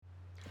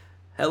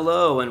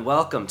Hello and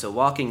welcome to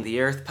Walking the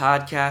Earth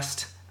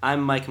podcast.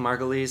 I'm Mike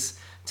Margulies.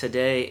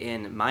 Today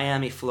in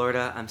Miami,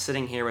 Florida, I'm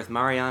sitting here with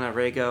Mariana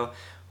Rego.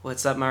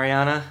 What's up,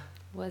 Mariana?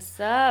 What's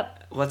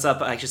up? What's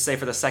up, I should say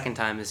for the second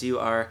time, is you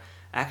are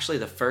actually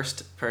the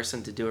first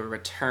person to do a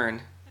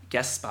return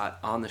guest spot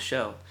on the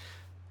show.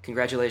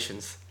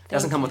 Congratulations. It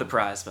doesn't come with a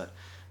prize, but...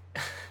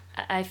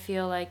 I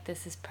feel like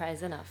this is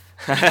prize enough.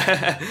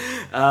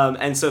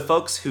 And so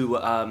folks who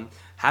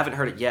haven't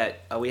heard it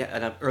yet, we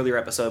had an earlier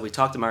episode, we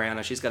talked to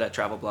Mariana. She's got a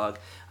travel blog,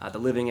 the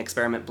Living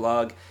Experiment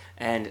blog.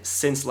 And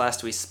since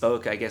last we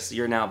spoke, I guess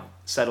you're now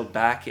settled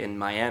back in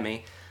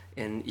Miami,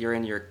 and you're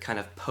in your kind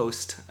of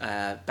post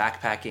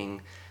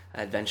backpacking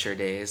adventure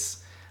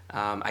days.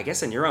 I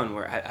guess in your own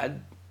words, I'd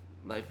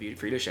like for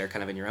you to share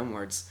kind of in your own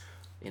words,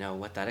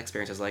 what that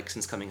experience is like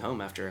since coming home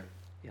after,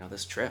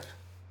 this trip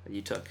that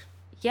you took.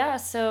 Yeah,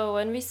 so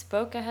when we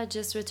spoke, I had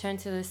just returned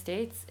to the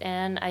States,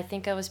 and I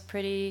think I was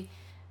pretty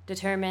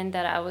determined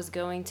that I was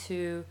going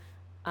to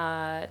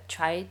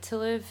try to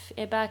live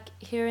back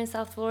here in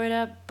South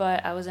Florida,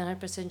 but I wasn't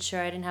 100%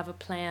 sure. I didn't have a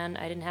plan.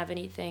 I didn't have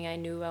anything I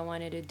knew I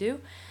wanted to do.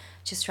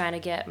 Just trying to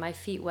get my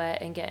feet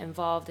wet and get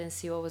involved and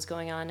see what was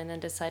going on, and then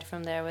decide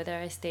from there whether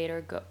I stayed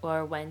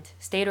or went.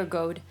 Stayed or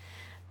goed.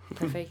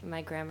 Perfect.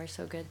 My grammar's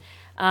so good.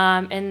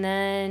 And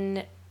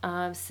then...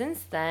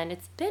 since then,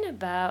 it's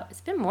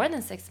been more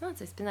than 6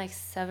 months. It's been like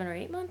 7 or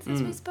 8 months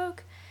since we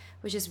spoke,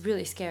 which is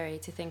really scary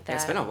to think that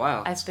It's been a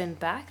while. I've been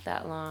back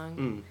that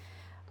long.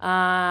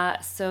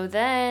 So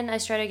then I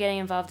started getting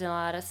involved in a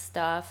lot of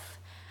stuff,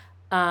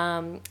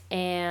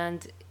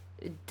 and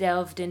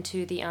delved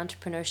into the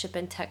entrepreneurship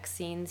and tech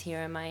scenes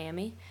here in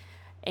Miami,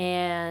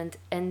 and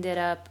ended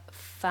up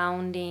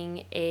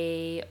founding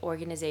a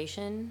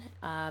organization,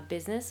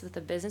 business with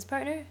a business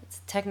partner.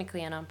 It's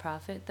technically a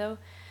nonprofit though.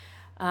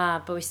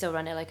 But we still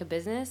run it like a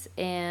business,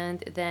 and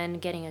then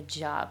getting a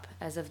job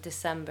as of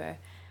December,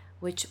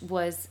 which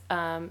is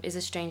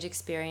a strange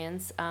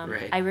experience.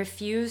 Right. I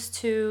refuse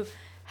to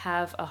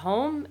have a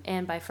home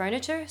and buy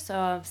furniture, so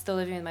I'm still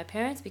living with my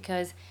parents,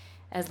 because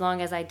as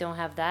long as I don't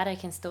have that, I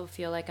can still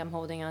feel like I'm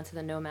holding on to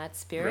the nomad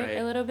spirit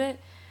a little bit.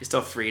 You're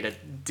still free to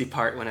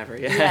depart whenever.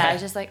 Yeah, I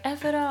just like,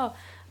 F it all.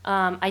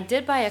 I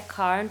did buy a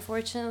car,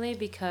 unfortunately,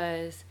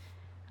 because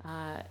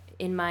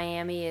in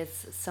Miami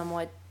it's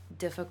somewhat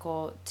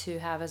difficult to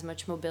have as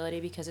much mobility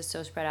because it's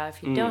so spread out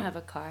if you don't have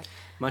a car.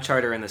 Much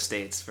harder in the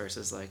States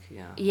versus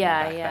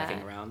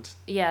backpacking around.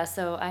 Yeah,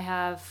 so I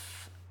have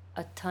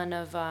a ton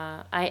of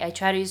I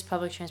try to use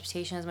public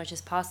transportation as much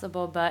as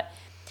possible, but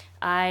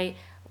I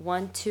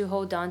want to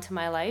hold on to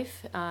my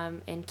life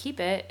and keep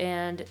it,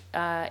 and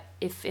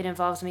if it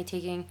involves me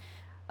taking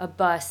a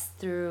bus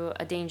through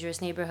a dangerous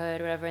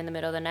neighborhood or whatever in the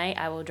middle of the night,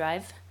 I will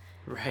drive.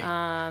 Right.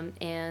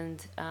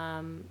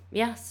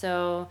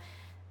 So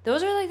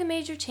those are like the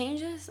major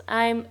changes.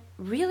 I'm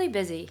really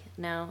busy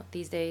now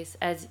these days,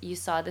 as you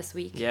saw this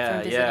week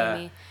from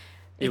visiting me.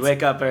 You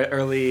wake up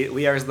early,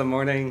 wee hours of the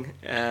morning,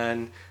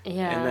 and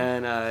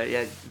then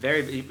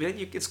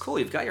it's cool.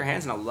 You've got your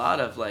hands in a lot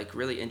of like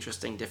really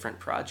interesting different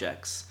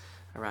projects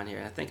around here.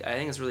 And I think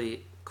it's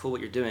really cool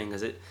what you're doing,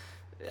 because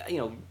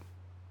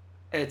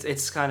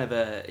it's kind of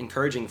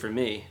encouraging for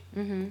me,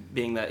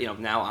 being that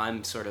now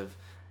I'm sort of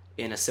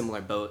in a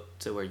similar boat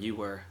to where you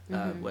were,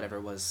 whatever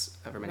it was,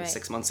 however many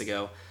 6 months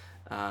ago.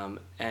 And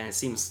it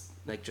seems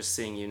like just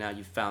seeing you now,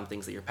 you've found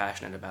things that you're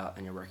passionate about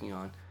and you're working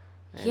on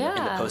in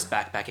the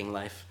post-backpacking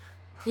life.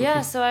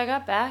 Yeah, so I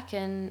got back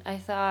and I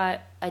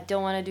thought I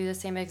don't want to do the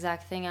same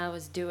exact thing I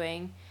was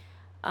doing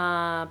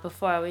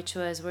before, which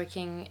was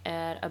working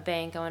at a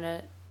bank.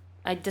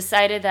 I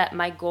decided that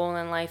my goal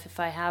in life, if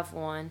I have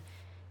one,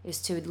 is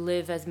to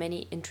live as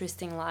many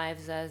interesting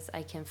lives as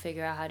I can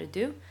figure out how to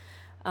do.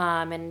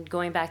 And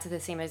going back to the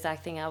same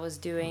exact thing I was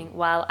doing,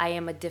 while I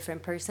am a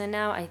different person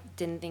now, I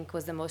didn't think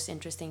was the most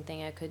interesting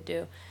thing I could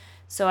do.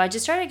 So I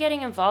just started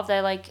getting involved.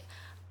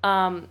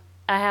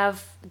 I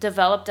have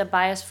developed a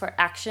bias for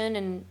action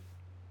and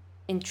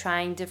in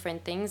trying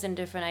different things and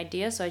different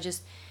ideas. So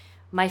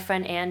my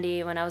friend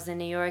Andy, when I was in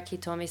New York, he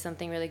told me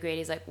something really great.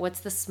 He's like,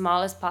 what's the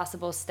smallest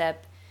possible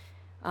step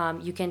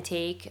you can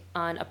take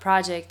on a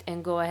project,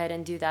 and go ahead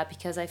and do that?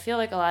 Because I feel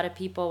like a lot of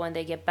people, when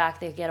they get back,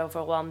 they get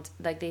overwhelmed.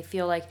 Like they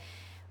feel like,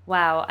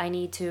 wow,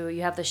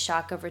 you have the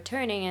shock of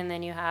returning, and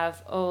then you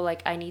have,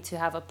 I need to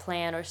have a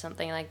plan or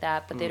something like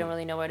that, but they don't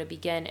really know where to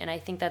begin. And I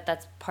think that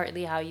that's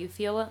partly how you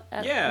feel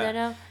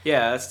now.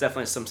 Yeah, that's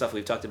definitely some stuff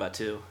we've talked about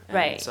too. And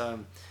right.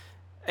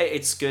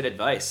 It's good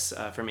advice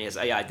for me.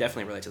 I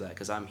definitely relate to that,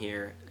 because I'm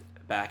here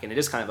back, and it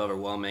is kind of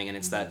overwhelming, and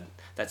it's that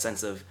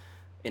sense of,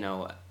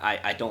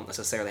 I don't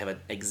necessarily have an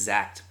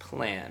exact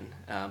plan,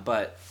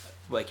 but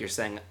like you're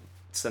saying,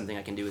 something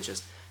I can do is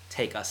just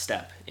take a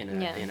step in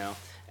it,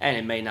 and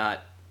it may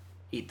not,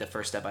 the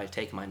first step I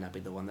take might not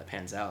be the one that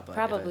pans out, but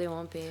probably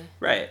won't be.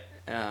 Right.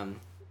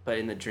 But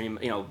in the dream,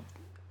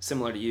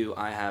 similar to you,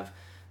 I have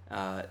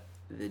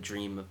the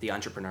dream of the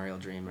entrepreneurial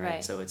dream,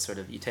 right? So it's sort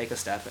of, you take a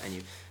step and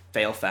you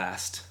fail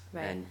fast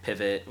and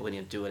pivot when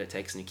you do what it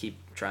takes, and you keep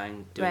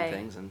trying doing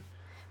things. And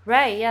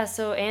Right, yeah.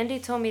 So Andy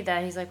told me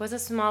that. He's like, what's the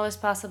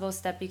smallest possible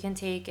step you can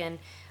take? And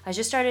I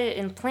just started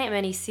in plant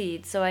many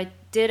seeds. So I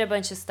did a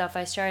bunch of stuff.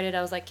 I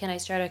was like, can I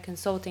start a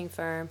consulting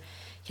firm?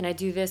 Can I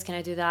do this? Can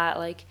I do that?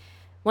 Like,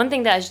 one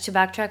thing that, to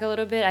backtrack a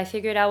little bit, I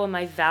figured out what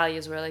my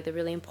values were, like the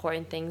really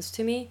important things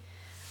to me.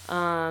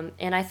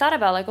 And I thought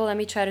about, like, oh, let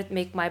me try to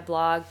make my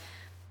blog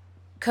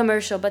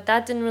commercial, but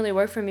that didn't really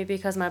work for me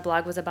because my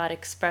blog was about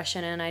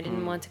expression and I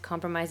didn't want to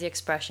compromise the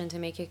expression to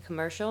make it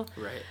commercial.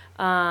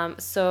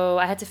 Right. So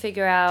I had to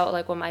figure out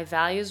like what my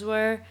values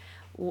were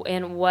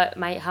and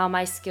how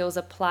my skills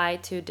apply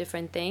to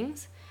different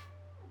things.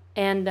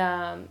 And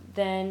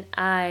then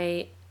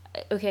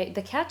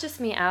the cat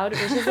just meowed,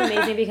 which is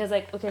amazing because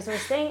like, okay, so we're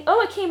staying.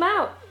 Oh, it came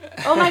out.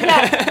 Oh my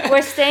god,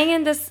 we're staying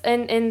in this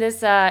Airbnb,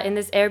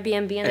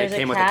 and there's it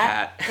came a with a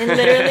cat. And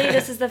literally,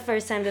 this is the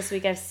first time this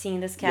week I've seen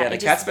this cat. Yeah, the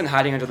cat's been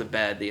hiding under the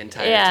bed the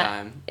entire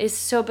time. It's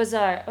so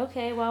bizarre.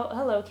 Okay, well,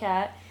 hello,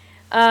 cat.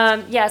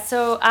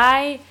 So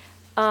I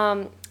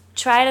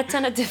tried a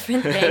ton of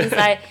different things.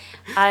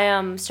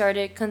 I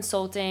started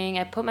consulting.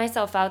 I put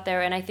myself out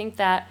there, and I think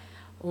that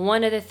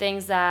one of the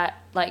things that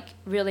like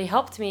really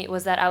helped me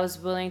was that I was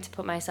willing to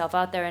put myself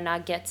out there and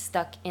not get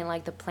stuck in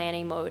like the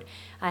planning mode.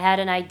 I had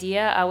an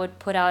idea, I would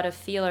put out a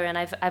feeler, and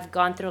I've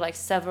gone through like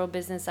several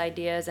business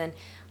ideas and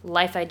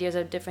life ideas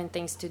of different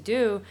things to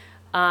do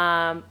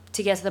to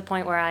get to the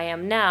point where I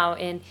am now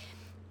in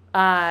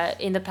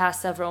the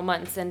past several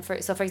months. And for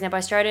example,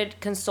 I started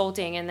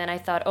consulting, and then I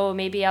thought, oh,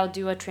 maybe I'll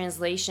do a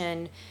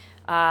translation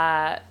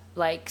website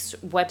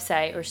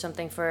or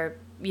something for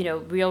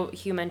real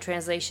human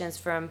translations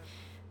from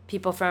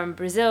people from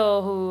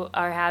Brazil who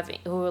are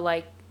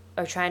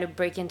trying to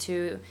break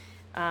into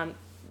the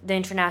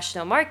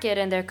international market,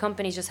 and their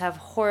companies just have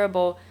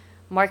horrible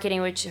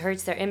marketing, which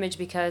hurts their image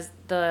because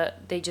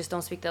they just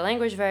don't speak the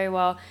language very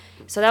well.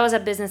 So that was a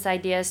business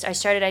idea.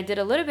 I did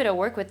a little bit of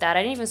work with that.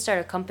 I didn't even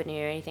start a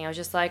company or anything. I was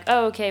just like,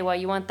 oh, okay, well,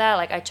 you want that?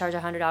 Like, I charge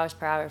 $100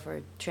 per hour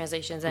for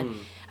translations, and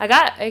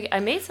I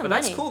made some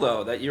money. But that's cool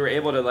though, that you were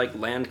able to like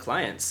land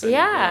clients.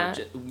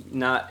 And,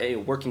 not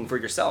working for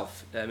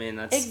yourself. I mean,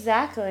 that's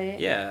exactly.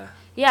 Yeah.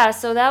 Yeah.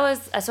 So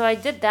I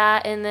did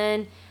that, and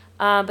then,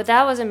 but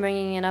that wasn't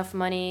bringing enough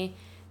money,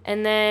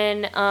 and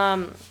then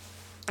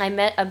I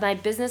met my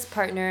business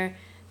partner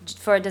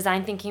for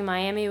Design Thinking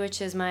Miami, which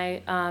is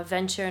my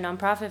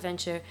nonprofit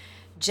venture.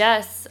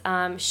 Jess,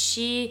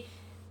 she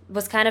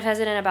was kind of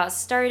hesitant about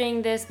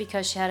starting this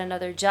because she had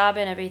another job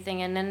and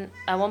everything. And then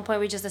at one point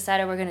we just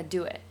decided we're going to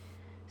do it.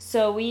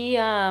 So we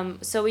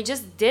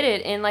just did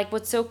it. And like,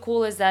 what's so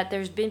cool is that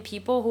there's been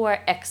people who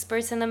are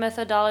experts in the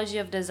methodology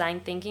of design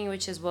thinking,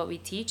 which is what we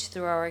teach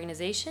through our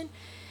organization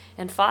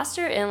and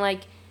Foster. And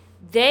like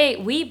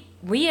we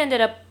ended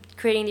up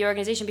creating the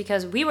organization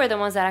because we were the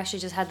ones that actually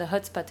just had the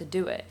chutzpah to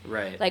do it.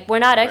 Right. Like, we're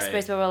not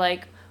experts, but we're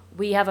like,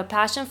 we have a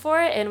passion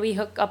for it, and we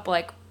hook up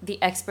like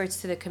the experts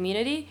to the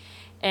community.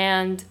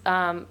 And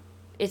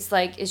it's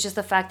just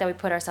the fact that we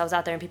put ourselves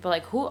out there, and people are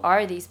like, who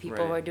are these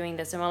people who are doing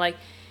this? And we're like,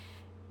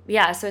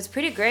 yeah, so it's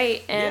pretty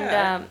great.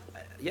 And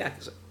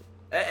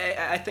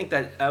I think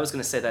that I was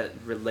going to say that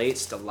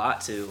relates a lot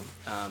to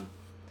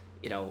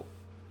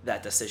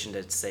that decision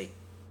to say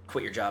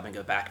quit your job and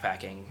go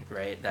backpacking,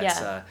 right?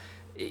 That's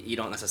you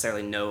don't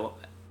necessarily know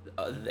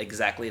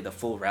exactly the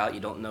full route. You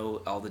don't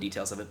know all the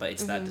details of it, but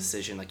it's that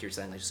decision, like you're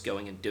saying, like just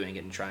going and doing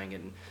it and trying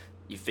it, and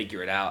you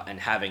figure it out, and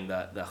having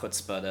the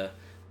chutzpah to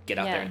get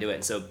out there and do it.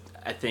 And so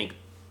I think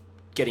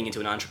getting into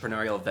an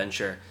entrepreneurial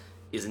venture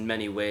is in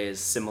many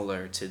ways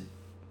similar to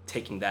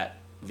taking that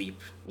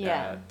leap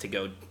to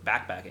go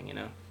backpacking,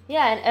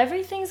 Yeah, and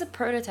everything's a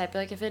prototype.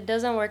 Like, if it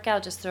doesn't work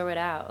out, just throw it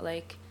out.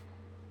 Like,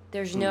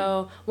 there's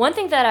no... One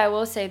thing that I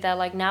will say that,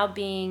 like, now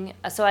being...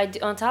 So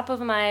on top of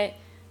my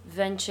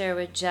venture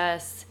with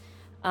Jess,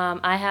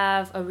 I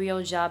have a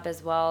real job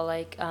as well.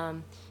 Like,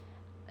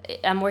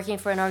 I'm working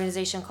for an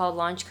organization called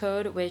Launch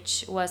Code,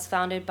 which was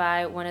founded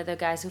by one of the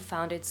guys who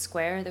founded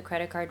Square, the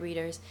credit card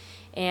readers.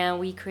 And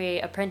we create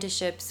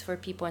apprenticeships for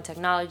people in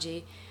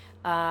technology,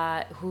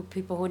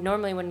 people who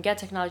normally wouldn't get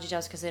technology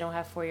jobs because they don't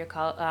have four-year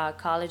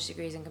college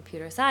degrees in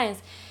computer science.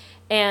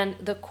 And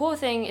the cool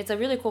thing, it's a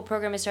really cool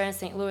program. It started in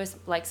St. Louis,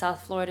 like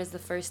South Florida is the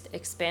first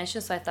expansion.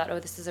 So I thought, oh,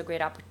 this is a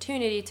great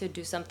opportunity to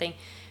do something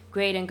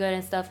great and good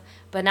and stuff.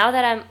 But now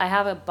that I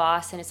have a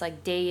boss, and it's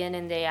like day in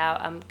and day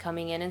out, I'm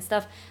coming in and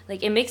stuff,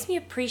 like, it makes me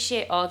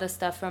appreciate all the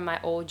stuff from my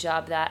old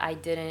job that I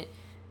didn't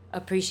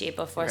appreciate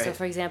before. Right. So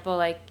for example,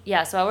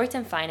 so I worked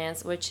in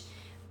finance, which,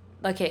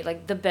 okay,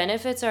 like, the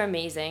benefits are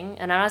amazing.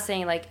 And I'm not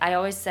saying, like, I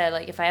always said,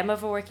 like, if I am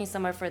ever working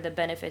somewhere for the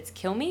benefits,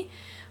 kill me.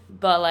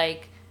 But,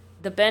 like,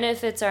 the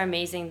benefits are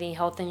amazing. The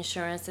health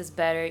insurance is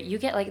better. You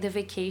get, like, the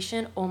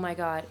vacation. Oh, my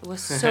God. It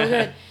was so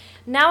good.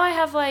 Now I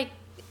have, like,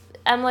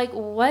 I'm like,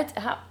 what?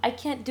 How? I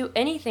can't do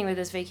anything with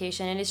this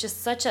vacation. And it's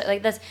just such a,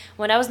 like, that's,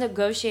 when I was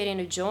negotiating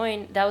to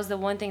join, that was the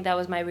one thing that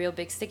was my real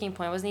big sticking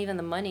point. It wasn't even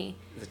the money.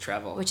 The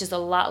travel. Which is a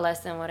lot less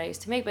than what I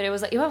used to make. But it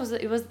was, like, it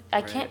was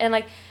I can't, and,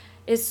 like,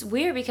 it's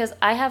weird because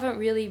I haven't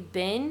really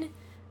been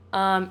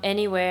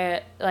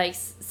anywhere, like,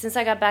 since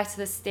I got back to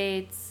the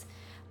States.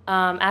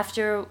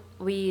 after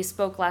we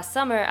spoke last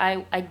summer,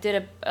 I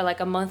did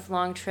a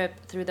month-long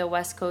trip through the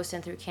West Coast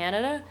and through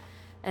Canada.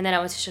 And then I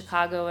went to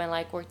Chicago and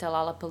like worked at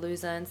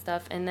Lollapalooza and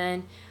stuff. And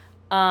then,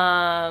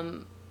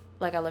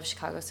 like I love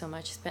Chicago so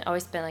much.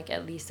 Always spend like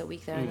at least a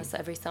week there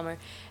every summer.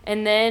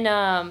 And then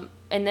I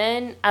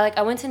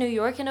went to New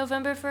York in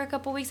November for a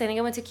couple weeks. I think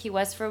I went to Key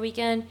West for a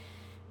weekend,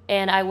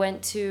 and I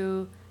went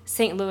to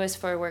St. Louis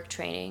for work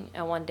training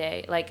at one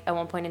day, like at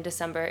one point in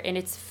December. And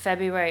it's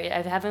February.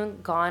 I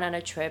haven't gone on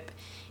a trip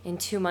in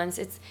 2 months.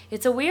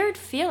 It's a weird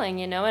feeling,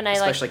 you know. And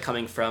especially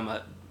coming from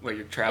where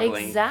you're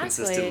traveling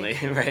consistently,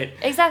 right?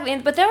 Exactly.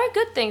 But there are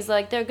good things.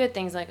 Like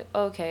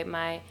okay,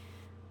 my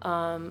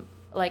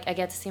like I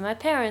get to see my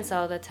parents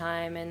all the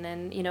time, and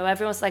then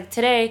everyone's like,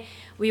 today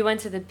we went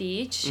to the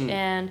beach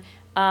and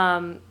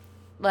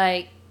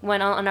like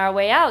when on our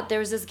way out there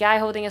was this guy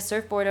holding a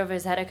surfboard over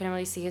his head. I couldn't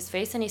really see his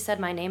face, and he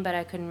said my name, but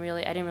I didn't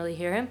really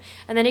hear him.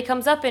 And then he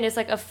comes up and it's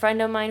like a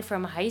friend of mine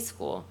from high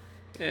school.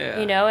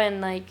 Yeah. And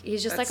like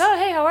he's just like, oh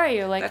hey, how are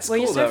you? Like, that's were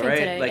cool you surfing though, right?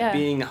 today? Like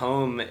being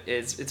home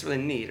it's really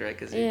neat, right?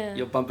 Because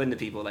you'll bump into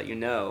people that you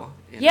know.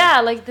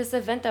 Yeah, like this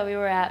event that we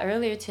were at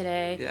earlier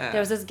today. Yeah. There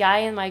was this guy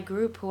in my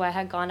group who I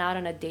had gone out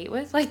on a date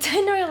with like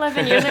 10 or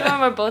 11 years ago,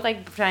 and we're both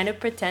like trying to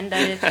pretend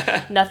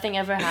that nothing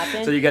ever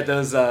happened. So you get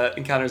those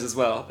encounters as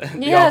well. But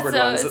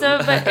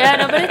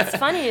it's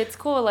funny. It's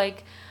cool.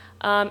 Like,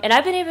 and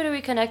I've been able to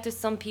reconnect with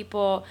some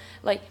people.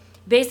 Like,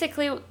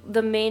 basically,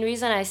 the main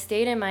reason I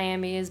stayed in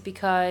Miami is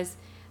because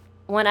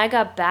when I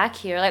got back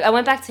here, like I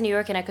went back to New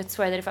York, and I could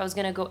swear that if I was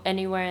going to go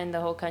anywhere in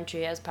the whole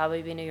country, it would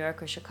probably be New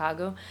York or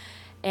Chicago.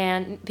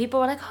 And people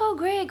were like, oh,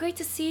 great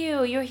to see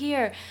you. You're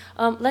here.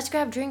 Let's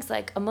grab drinks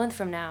like a month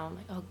from now. I'm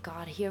like, oh,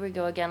 God, here we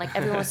go again. Like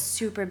everyone's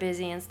super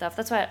busy and stuff.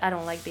 That's why I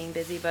don't like being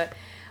busy, but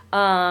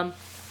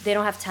they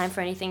don't have time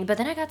for anything. But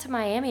then I got to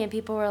Miami, and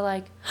people were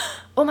like,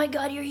 oh, my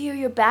God, you're here.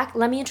 You're back.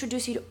 Let me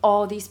introduce you to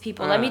all these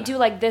people. Let me do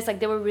like this. Like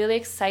they were really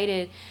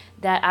excited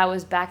that I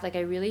was back. Like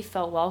I really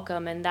felt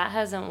welcome, and that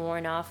hasn't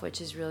worn off, which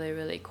is really,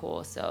 really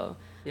cool. So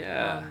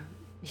that's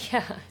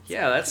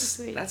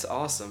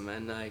awesome.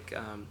 And like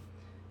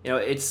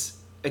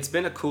it's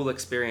been a cool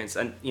experience,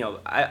 and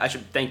I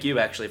should thank you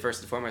actually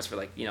first and foremost for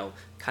like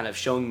kind of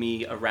showing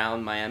me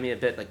around Miami a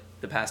bit, like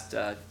the past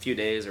few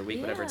days or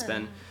week, whatever it's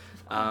been.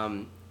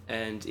 And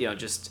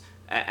just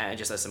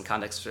as some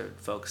context for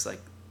folks,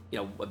 like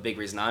a big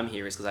reason I'm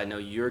here is because I know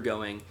you're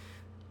going.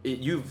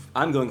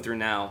 I'm going through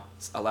now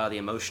a lot of the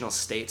emotional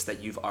states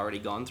that you've already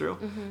gone through.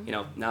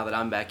 Now that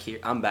I'm back here,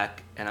 and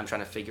I'm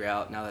trying to figure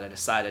out, now that I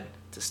decided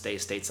to stay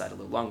stateside a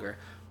little longer,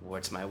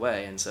 what's my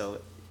way. And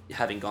so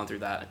having gone through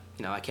that,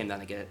 I came down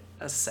to get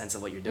a sense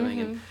of what you're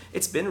doing, and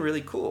it's been really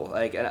cool.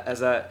 Like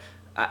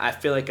I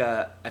feel like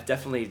I've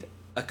definitely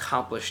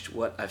accomplished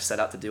what I've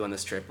set out to do on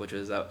this trip, which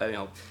is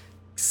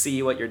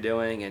see what you're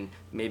doing and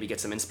maybe get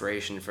some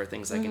inspiration for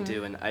things I can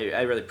do. And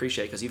I really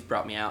appreciate it because you've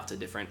brought me out to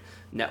different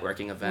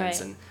networking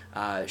events and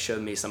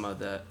showed me some of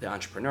the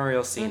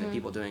entrepreneurial scene and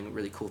people doing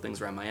really cool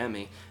things around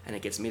Miami, and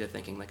it gets me to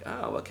thinking like,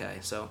 oh, okay,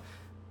 so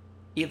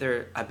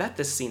either I bet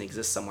this scene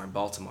exists somewhere in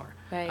Baltimore,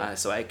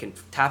 so I can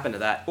tap into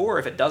that, or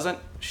if it doesn't,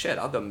 shit,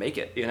 I'll go make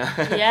it,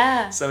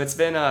 Yeah. So it's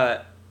been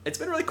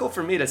really cool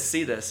for me to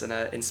see this, and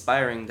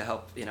inspiring to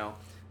help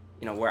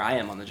where I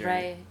am on the journey.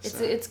 Right.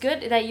 So. It's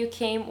good that you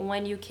came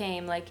when you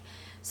came. Like,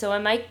 so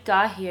when Mike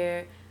got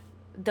here,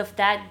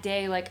 that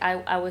day, like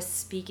I was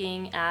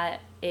speaking at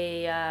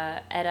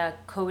a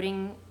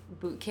coding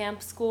boot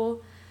camp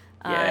school.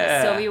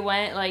 So we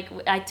went, like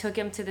I took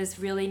him to this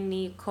really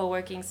neat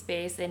co-working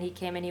space, and he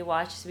came and he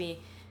watched me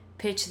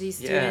pitch these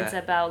students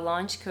about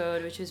Launch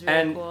Code, which was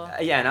really cool.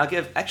 And I'll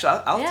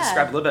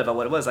describe a little bit about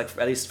what it was, like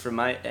at least for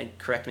my, and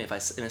correct me if I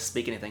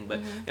misspeak anything,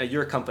 but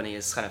your company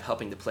is kind of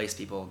helping to place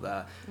people,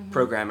 the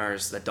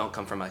programmers that don't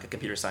come from like a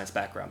computer science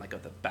background, like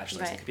with a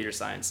bachelor's in computer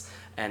science,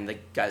 and the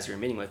guys you're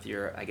meeting with,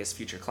 your I guess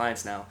future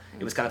clients now.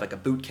 It was kind of like a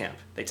boot camp.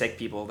 They take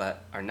people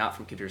that are not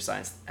from computer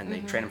science and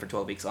they train them for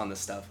 12 weeks on this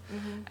stuff.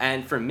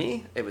 And for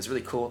me, it was really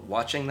cool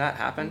watching that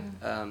happen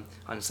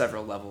on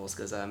several levels,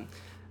 because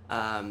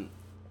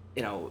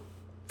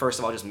first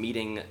of all, just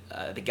meeting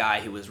the guy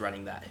who was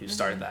running that, who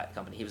started that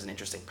company. He was an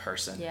interesting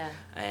person. Yeah.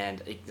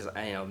 And it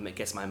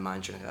gets my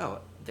mind thinking,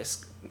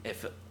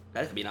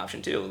 that could be an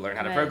option too. Learn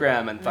how to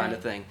program and find a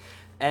thing.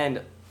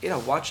 And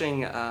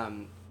watching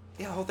the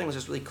whole thing was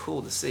just really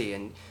cool to see.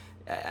 And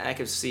I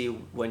could see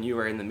when you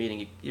were in the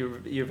meeting,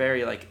 you're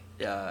very like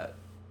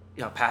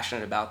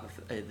passionate about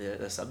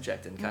the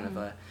subject, and kind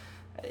of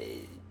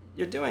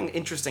you're doing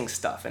interesting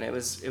stuff, and it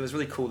was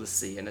really cool to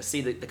see, and to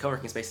see the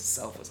co-working space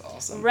itself was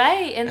awesome.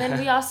 Right. And then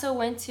we also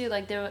went to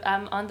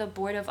I'm on the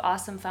board of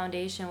Awesome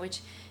Foundation,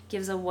 which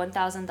gives a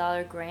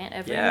 $1,000 grant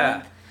every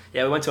month.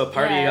 Yeah, we went to a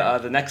party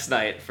the next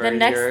night for it was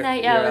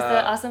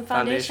the Awesome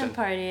Foundation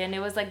party, and it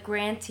was like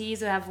grantees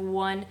who have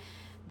won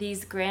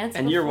these grants.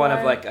 And you're one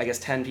of like, I guess,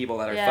 10 people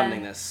that are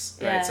funding this,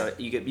 right? So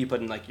you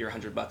put in like your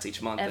 $100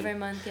 each month. Every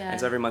month.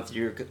 And so every month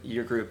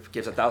your group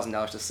gives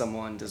 $1,000 to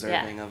someone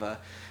deserving of a.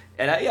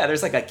 And yeah,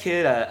 there's like a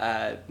kid,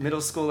 a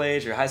middle school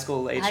age or high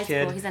school age High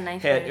kid. school, he's a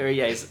ninth grader. Or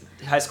yeah, he's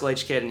a high school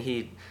age kid, and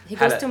he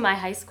goes to my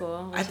high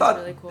school, which I thought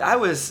is really cool. I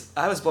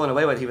was blown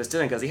away what he was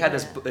doing because he had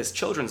Yeah. this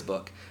children's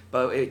book,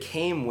 but it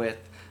came with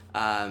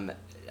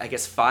I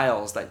guess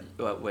files that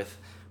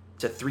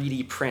to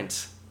 3D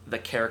print the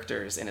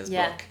characters in his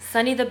book.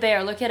 Sunny the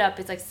Bear, look it up.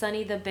 It's like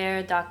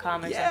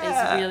sunnythebear.com or something.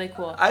 It's really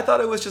cool. I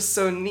thought it was just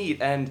so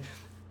neat, and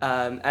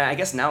I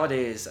guess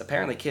nowadays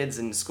apparently kids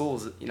in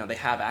schools, they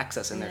have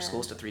access in their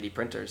schools to 3D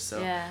printers, so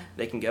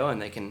they can go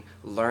and they can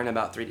learn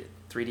about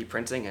 3D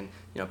printing and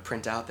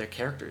print out their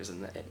characters.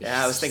 And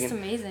I was thinking, just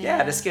amazing.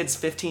 This kid's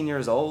 15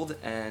 years old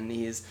and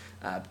he's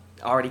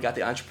already got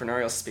the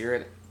entrepreneurial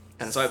spirit.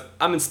 And so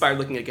I'm inspired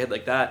looking at a kid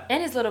like that.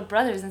 And his little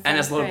brother's in And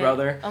his little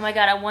brother. Oh my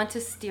god, I want to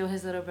steal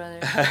his little brother.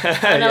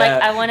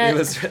 I want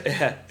to.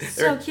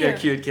 So cute. They're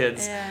cute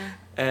kids. Yeah.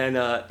 And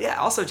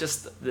also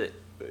just the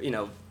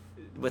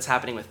what's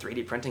happening with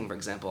 3D printing, for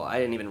example. I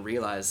didn't even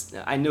realize.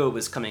 I knew it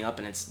was coming up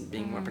and it's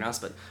being more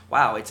pronounced, but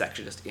wow, it's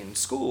actually just in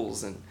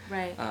schools and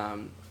right.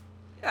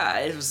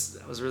 It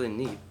was really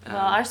neat. Well,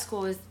 our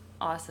school is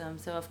awesome,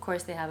 so of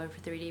course they have a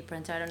 3D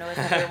printer. I don't know if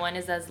everyone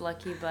is as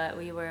lucky, but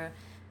we were.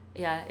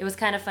 Yeah, it was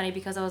kind of funny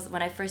because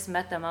when I first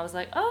met them, I was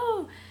like,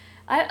 oh,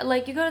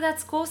 you go to that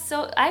school?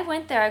 So I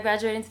went there. I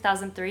graduated in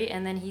 2003,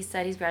 and then he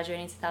said he's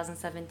graduating in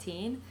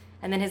 2017.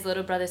 And then his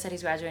little brother said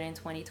he's graduating in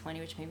 2020,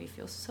 which made me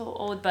feel so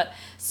old, but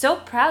so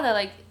proud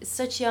that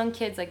such young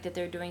kids that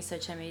they're doing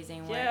such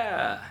amazing work.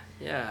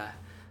 Yeah.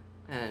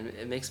 And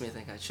it makes me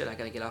think, I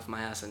gotta get off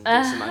my ass and do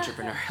some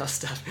entrepreneurial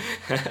stuff.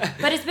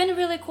 But it's been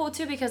really cool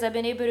too because I've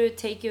been able to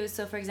take you.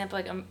 So for example,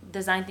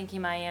 Design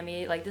Thinking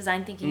Miami.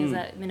 Design thinking is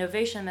an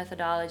innovation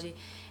methodology,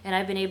 and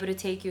I've been able to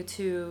take you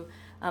to,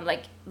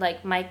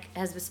 like Mike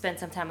has spent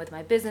some time with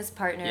my business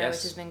partner,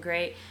 which has been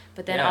great.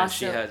 But then also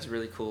she has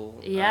really cool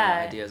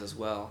ideas as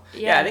well.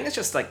 I think it's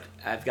just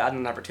I've gotten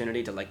an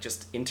opportunity to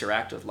just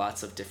interact with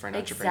lots of different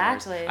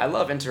entrepreneurs. Exactly. I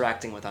love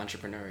interacting with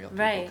entrepreneurial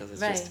people because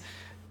it's just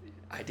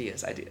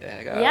ideas.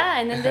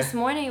 And then this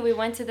morning we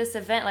went to this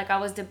event. I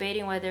was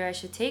debating whether I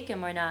should take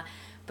him or not,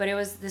 but it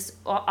was this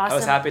awesome. I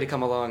was happy to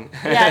come along.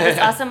 This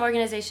awesome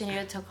organization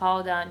here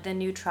called the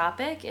New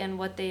Tropic, and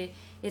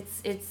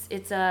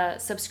it's a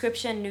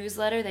subscription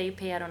newsletter that you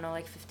pay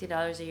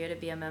 $50 a year to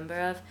be a member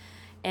of,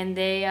 and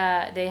they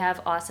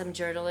have awesome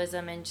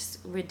journalism and just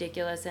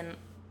ridiculous and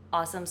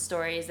awesome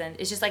stories, and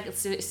it's just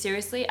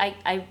seriously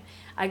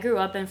I grew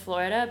up in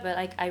Florida,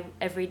 but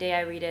every day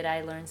I read it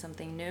I learn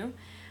something new.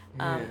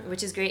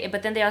 Which is great.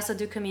 But then they also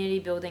do community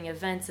building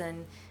events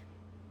and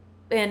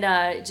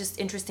just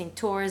interesting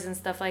tours and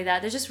stuff like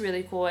that. They're just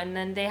really cool. And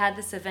then they had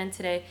this event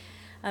today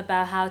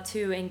about how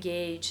to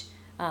engage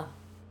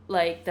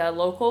the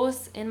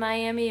locals in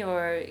Miami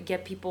or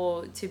get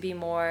people to be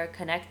more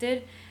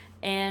connected.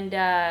 And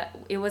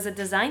it was a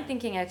design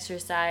thinking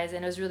exercise,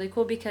 and it was really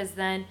cool because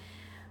then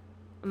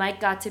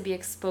Mike got to be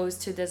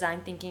exposed to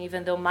design thinking,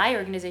 even though my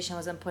organization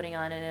wasn't putting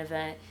on an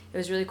event. It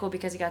was really cool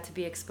because he got to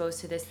be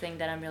exposed to this thing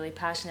that I'm really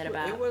passionate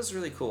about. It was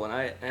really cool, and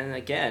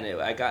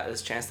I got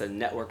this chance to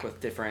network with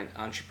different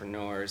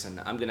entrepreneurs, and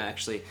I'm gonna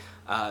actually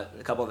a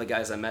couple of the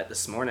guys I met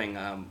this morning.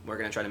 We're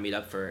gonna try to meet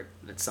up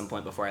at some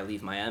point before I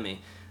leave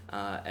Miami,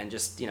 and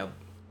just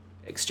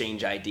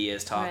exchange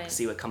ideas, talk,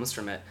 see what comes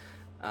from it.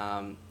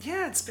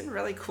 It's been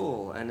really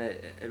cool, and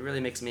it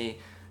really makes me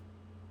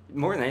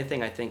more than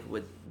anything. I think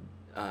with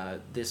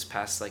this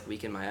past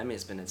week in Miami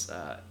has been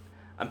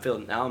I'm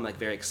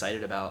very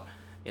excited about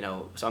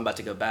so I'm about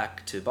to go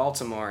back to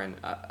Baltimore and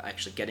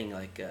actually getting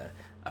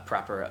a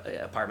proper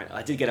apartment.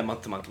 I did get a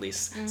month-to-month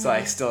lease, so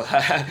I still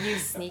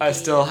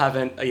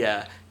haven't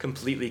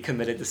completely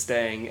committed to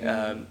staying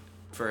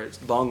for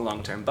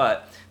long term,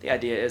 but the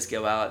idea is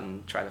go out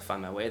and try to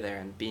find my way there.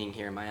 And being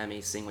here in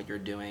Miami, seeing what you're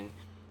doing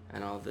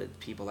and all the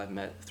people I've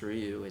met through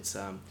you, it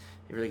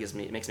really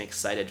makes me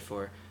excited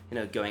for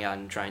going out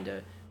and trying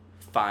to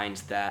find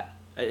that.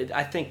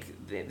 I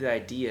think the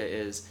idea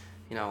is,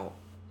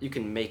 you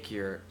can make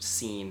your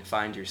scene,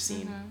 find your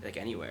scene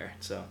anywhere.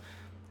 So,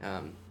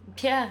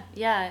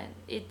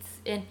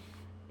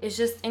 it's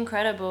just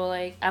incredible.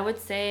 I would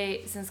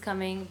say since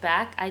coming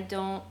back,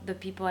 the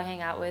people I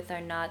hang out with are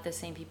not the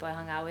same people I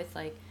hung out with.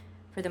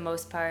 For the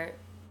most part,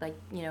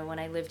 when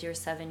I lived here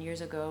 7 or 8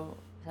 years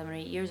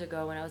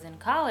ago, when I was in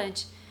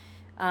college,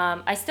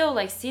 I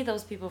still see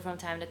those people from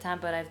time to time,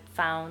 but I've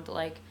found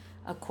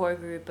a core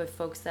group of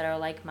folks that are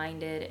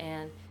like-minded,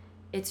 and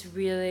it's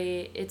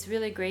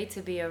really great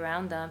to be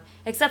around them,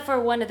 except for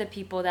one of the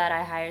people that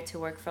I hired to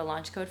work for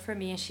Launch Code for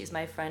me, and she's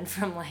my friend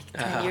from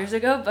 10 years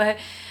ago, but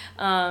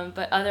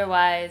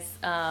otherwise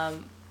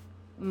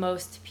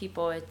most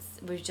people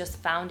we've just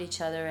found each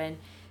other, and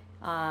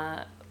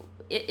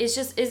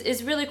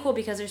it's really cool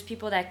because there's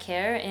people that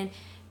care. And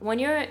when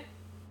you're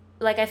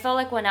I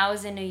felt when I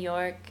was in New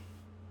York,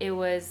 I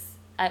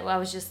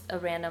was just a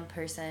random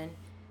person.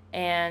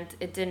 And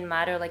it didn't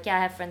matter. I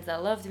have friends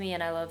that loved me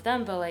and I love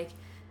them, but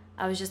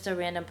I was just a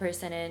random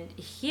person. And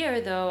here,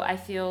 though, I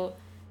feel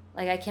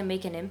I can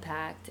make an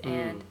impact.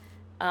 And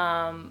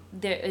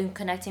they're in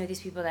connecting with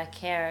these people that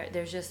care.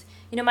 There's just,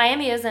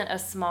 Miami isn't a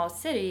small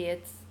city.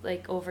 It's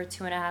like over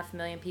 2.5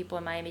 million people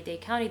in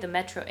Miami-Dade County. The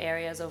metro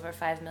area is over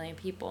 5 million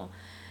people.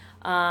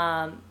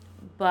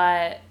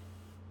 But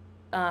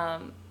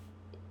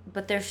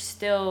there's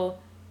still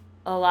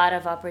a lot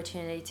of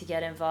opportunity to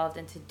get involved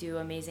and to do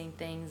amazing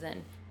things.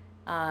 And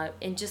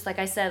just like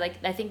I said, like,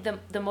 I think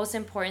the most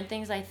important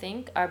things, I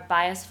think, are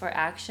bias for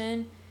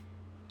action.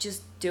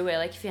 Just do it.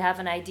 Like, if you have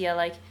an idea,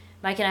 like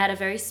Mike and I had a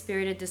very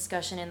spirited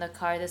discussion in the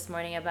car this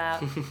morning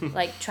about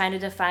like trying to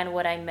define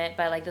what I meant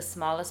by like the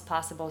smallest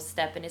possible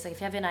step. And it's like,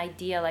 if you have an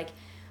idea, like,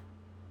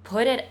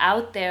 put it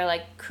out there,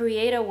 like,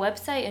 create a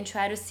website and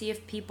try to see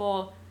if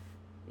people,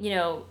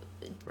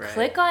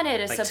 click on it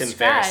or like subscribe. Tim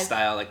Ferriss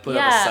style, like put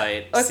up a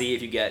site, or, see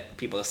if you get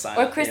people to sign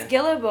up. Or Chris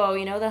Guillebeau,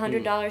 the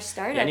 $100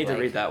 startup. Yeah, I need to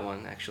read that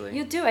one, actually.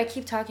 You do. I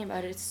keep talking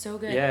about it. It's so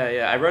good.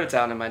 Yeah. I wrote it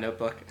down in my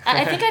notebook.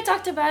 I think I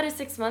talked about it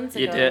 6 months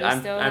ago. You did.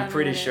 I'm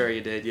pretty sure you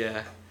did.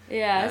 Yeah.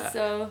 Yeah.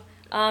 So,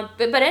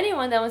 but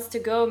anyone that wants to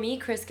go meet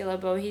Chris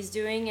Guillebeau, he's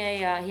doing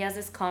he has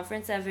this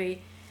conference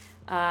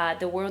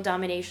the World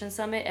Domination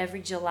Summit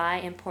every July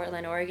in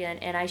Portland, Oregon,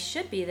 and I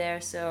should be there.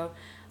 So.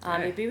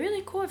 It'd be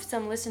really cool if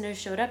some listeners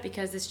showed up,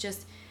 because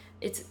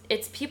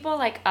it's people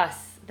like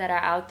us that are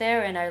out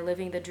there and are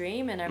living the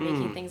dream and are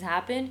making things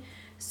happen.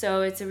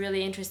 So it's a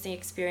really interesting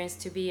experience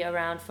to be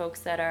around folks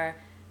that are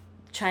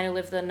trying to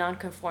live the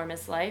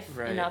nonconformist life,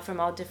 right.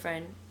 From all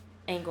different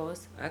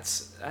angles.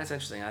 That's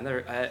interesting.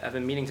 I've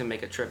been meaning to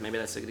make a trip. Maybe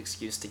that's a good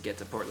excuse to get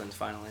to Portland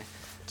finally.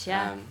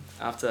 Yeah.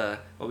 I'll have to.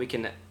 Well, we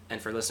can, and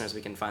for listeners,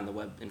 we can find the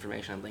web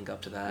information and link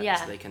up to that. Yeah.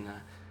 So they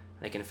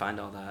can find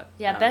all that.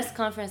 Yeah, best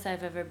conference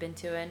I've ever been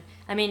to. And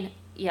I mean,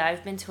 yeah,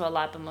 I've been to a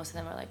lot, but most of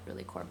them are like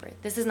really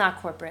corporate. This is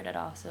not corporate at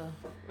all, so.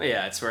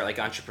 Yeah, it's for like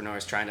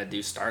entrepreneurs trying to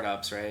do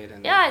startups, right?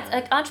 And yeah, it's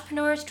like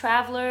entrepreneurs,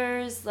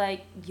 travelers,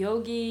 like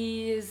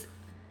yogis.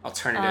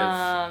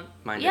 Alternative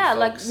minded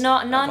folks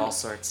of all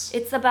sorts.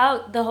 It's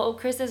about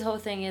Chris's whole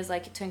thing is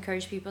like to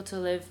encourage people to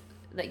live,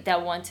 like,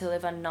 that want to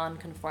live a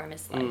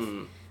nonconformist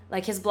life.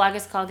 Like, his blog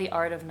is called The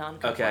Art of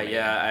Nonconformity. Okay,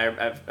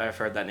 yeah, I've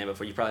heard that name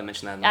before. You probably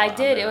mentioned that in I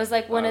did. It was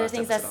like one of the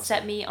things that also.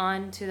 set me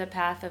on to the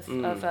path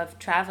of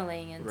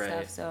traveling and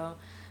stuff. So,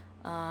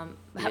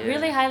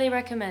 really highly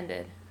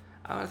recommended.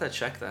 I'll have to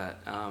check that.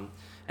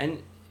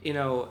 And,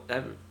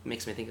 that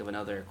makes me think of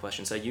another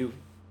question. So you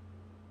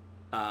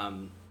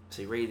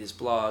read these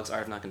blogs,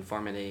 Art of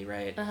Nonconformity,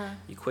 right? Uh-huh.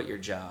 You quit your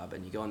job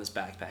and you go on this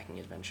backpacking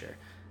adventure.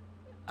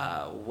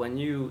 When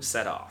you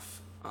set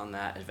off on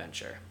that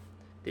adventure,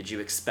 did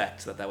you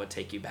expect that would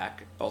take you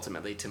back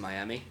ultimately to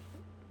Miami?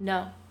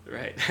 No.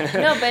 Right.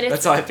 No, but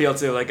that's how I feel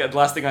too. Like, the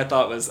last thing I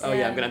thought was, I'm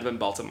gonna end up in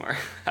Baltimore.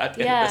 At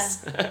the end of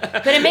this.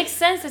 But it makes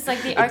sense. It's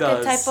like the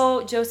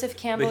archetypal Joseph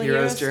Campbell the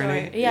hero's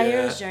journey. Story. Yeah,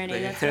 hero's journey.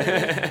 That's what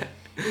it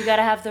is. You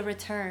gotta have the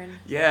return.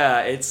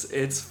 Yeah,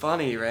 it's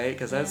funny, right?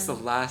 Because that's the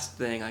last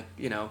thing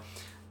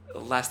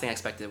last thing I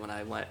expected when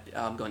I went,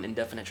 going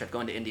indefinite trip,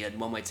 going to India,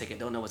 one-way ticket,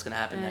 don't know what's going to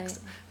happen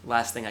next.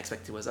 Last thing I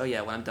expected was,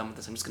 when I'm done with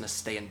this, I'm just going to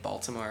stay in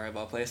Baltimore, of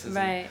all places.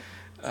 Right.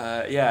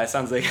 And, it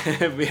sounds like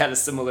we had a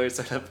similar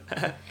sort of...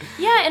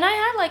 Yeah, and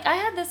I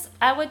had this,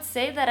 I would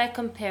say that I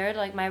compared,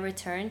 like, my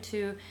return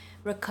to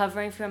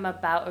recovering from a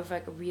bout of,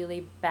 like,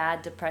 really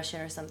bad depression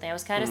or something. I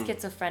was kind of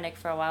schizophrenic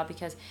for a while,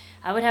 because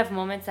I would have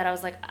moments that I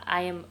was like,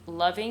 I am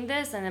loving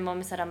this, and then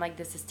moments that I'm like,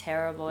 this is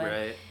terrible.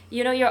 Right.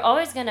 And, you're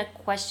always going to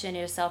question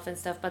yourself and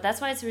stuff, but that's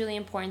why it's really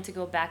important to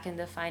go back and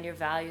define your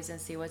values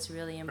and see what's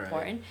really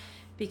important. Right.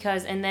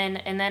 Because, and then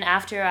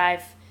after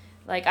I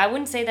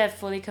wouldn't say that I've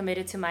fully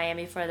committed to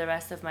Miami for the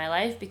rest of my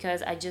life,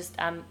 because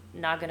I'm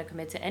not going to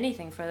commit to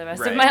anything for the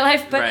rest of my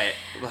life. But,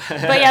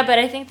 but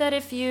I think that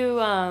if you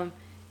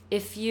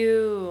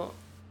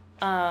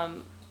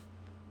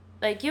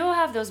like, you'll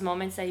have those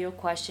moments that you'll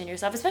question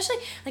yourself, especially,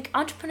 like,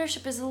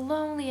 entrepreneurship is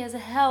lonely as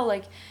hell.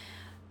 Like,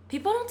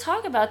 people don't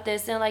talk about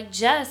this. And, like,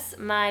 Jess,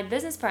 my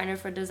business partner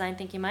for Design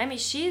Thinking Miami,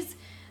 she has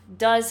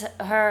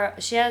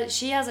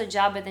a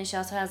job, but then she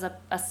also has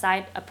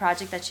a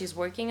project that she's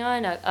working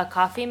on, a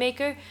coffee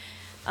maker.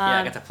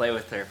 I got to play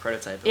with her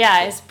prototype.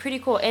 It's pretty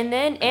cool. And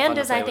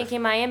Design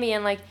Thinking Miami,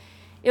 and, like,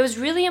 it was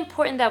really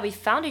important that we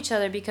found each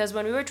other, because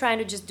when we were trying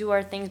to just do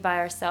our things by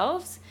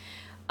ourselves,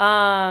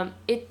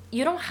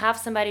 you don't have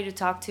somebody to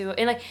talk to.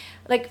 And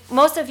like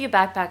most of you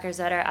backpackers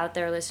that are out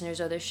there, listeners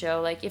of the show,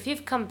 like, if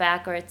you've come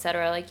back or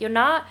etc., like, a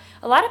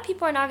lot of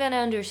people are not going to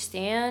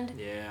understand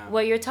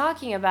what you're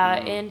talking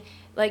about. And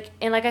like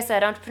I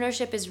said,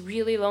 entrepreneurship is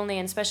really lonely,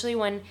 and especially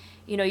when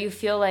you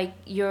feel like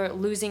you're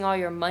losing all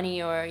your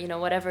money, or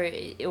whatever,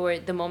 or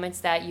the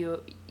moments that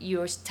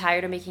you're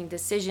tired of making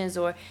decisions,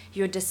 or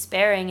you're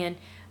despairing. And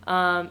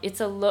it's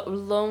a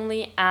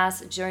lonely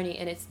ass journey,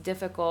 and it's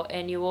difficult,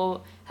 and you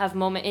will have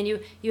moments, and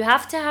you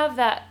have to have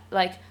that,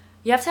 like,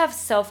 you have to have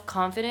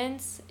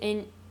self-confidence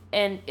and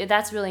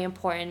that's really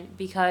important,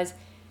 because,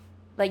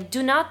 like,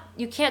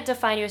 you can't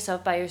define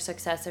yourself by your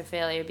success or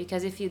failure,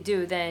 because if you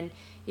do, then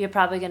you're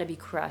probably going to be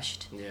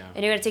crushed. And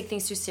you're going to take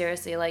things too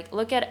seriously. Like,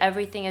 look at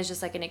everything as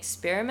just like an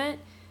experiment,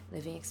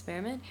 living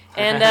experiment.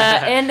 And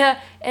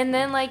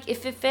then like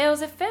if it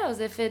fails, it fails.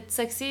 If it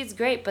succeeds,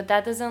 great. But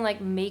that doesn't like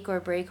make or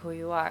break who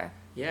you are.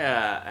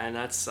 Yeah, and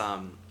that's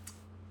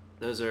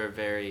those are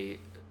very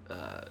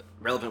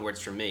relevant words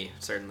for me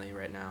certainly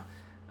right now.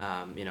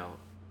 You know,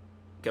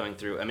 going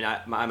through. I mean,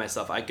 I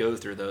myself, I go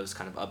through those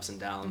kind of ups and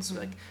downs. Mm-hmm.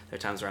 Like there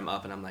are times where I'm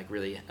up and I'm like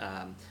really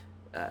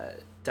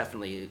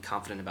definitely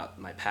confident about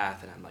my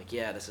path, and I'm like,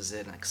 yeah, this is it,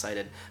 and I'm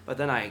excited. But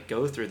then I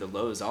go through the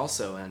lows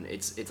also, and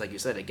it's like you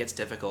said, it gets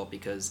difficult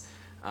because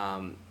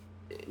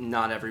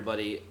not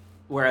everybody.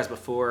 Whereas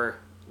before,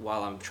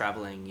 while I'm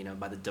traveling, you know,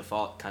 by the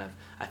default, kind of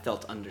I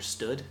felt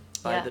understood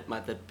by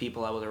the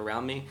people that were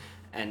around me,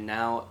 and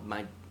now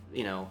my,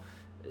 you know,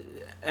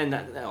 and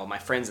my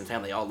friends and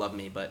family all love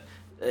me, but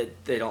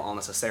they don't all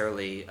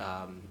necessarily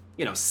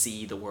you know,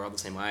 see the world the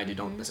same way I do.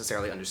 Don't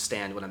necessarily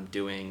understand what I'm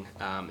doing.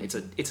 It's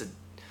a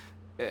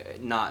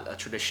not a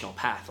traditional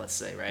path, let's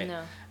say, right?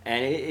 No.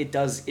 And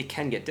it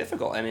can get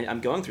difficult. I mean,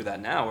 I'm going through that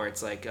now, where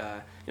it's like you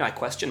know, I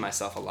question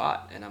myself a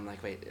lot, and I'm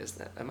like, wait,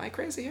 am I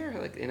crazy here?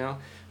 Like, you know,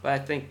 but I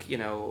think, you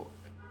know,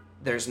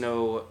 there's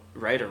no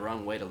right or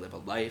wrong way to live a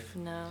life.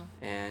 No.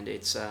 And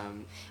it's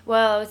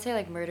well, I would say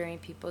like murdering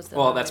people is the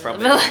well, wrong that's way to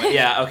probably live a life.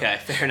 yeah, okay,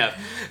 fair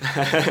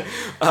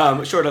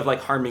enough. Short of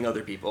like harming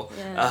other people.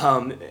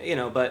 Yeah. You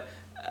know, but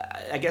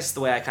I guess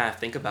the way I kind of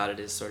think about it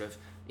is sort of,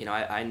 you know,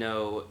 I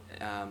know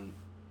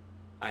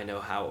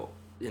how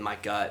in my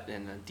gut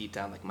and deep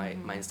down, like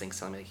my instincts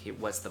tell me like, hey,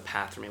 what's the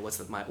path for me? What's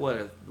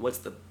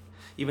the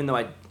even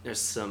though there's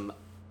some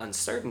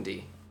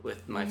uncertainty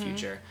with my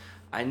future,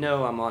 I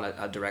know I'm on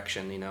a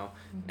direction, you know,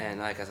 and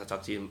like as I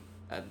talk to you,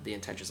 the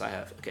intentions I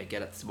have, okay,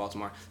 get up to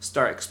Baltimore,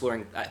 start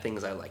exploring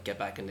things I like, get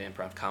back into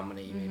improv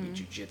comedy, maybe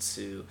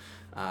jujitsu,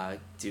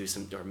 do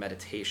some or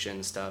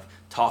meditation stuff,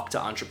 talk to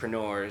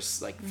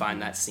entrepreneurs, like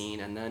find that scene,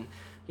 and then,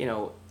 you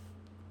know,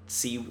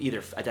 see,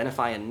 either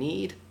identify a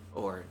need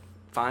or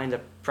find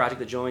a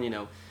project to join, you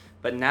know,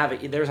 but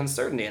there's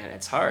uncertainty in it.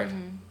 It's hard,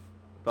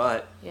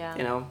 but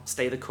you know,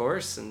 stay the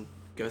course and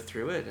go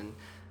through it. And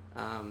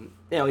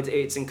you know,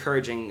 it's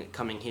encouraging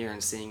coming here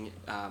and seeing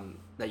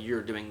that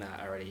you're doing that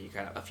already. You're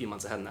kind of a few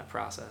months ahead in that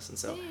process, and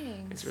so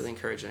it's really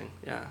encouraging.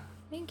 Yeah.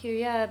 Thank you.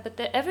 Yeah, but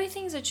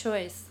everything's a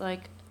choice.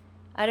 Like,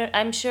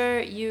 I'm sure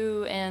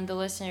you and the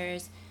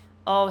listeners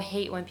all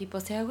hate when people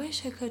say, "I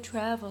wish I could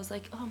travel." It's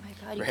like, oh my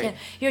God, you can't.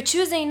 You're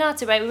choosing not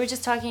to, right? We were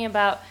just talking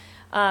about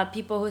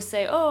people who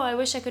say, "Oh, I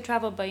wish I could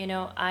travel, but you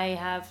know, I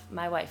have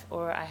my wife,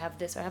 or I have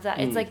this, or I have that."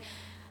 It's like,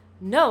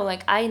 no,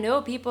 like I know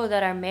people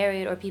that are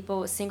married or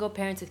people single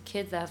parents with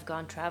kids that have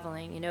gone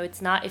traveling. You know, it's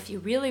not if you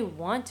really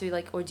want to,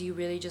 like, or do you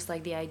really just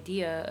like the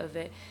idea of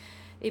it?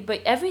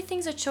 But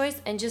everything's a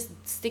choice, and just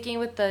sticking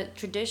with the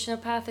traditional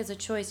path is a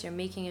choice. You're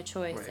making a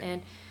choice,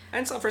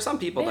 and so for some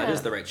people that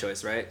is the right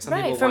choice, right? Some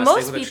people for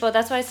most people,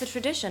 that's why it's the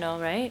traditional,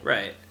 right?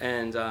 Right,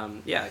 and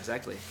yeah,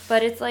 exactly.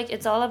 But it's like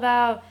it's all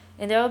about,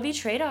 and there will be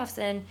trade-offs,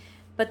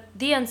 but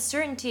the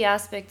uncertainty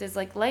aspect is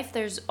like life.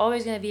 There's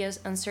always going to be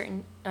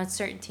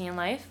uncertainty in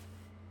life.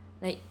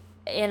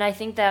 And I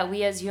think that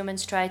we as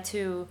humans try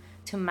to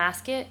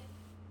mask it,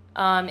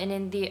 and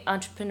in the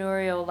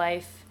entrepreneurial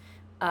life,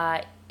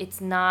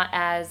 it's not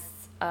as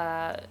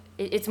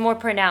it's more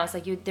pronounced.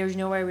 Like there's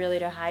nowhere really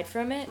to hide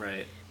from it.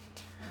 Right.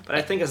 But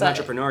I think as an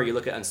entrepreneur, you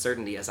look at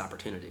uncertainty as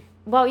opportunity.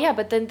 Well, yeah,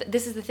 but then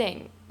this is the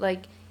thing.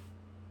 Like,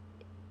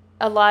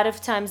 a lot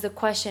of times the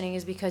questioning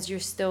is because you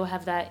still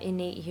have that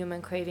innate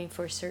human craving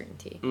for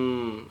certainty,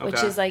 okay.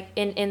 Which is like,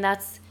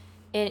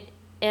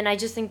 and I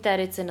just think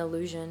that it's an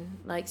illusion.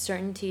 Like,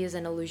 certainty is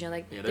an illusion.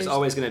 Like, there's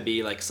always going to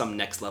be like some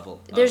next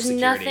level. There's of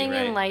security, nothing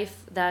in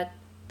life that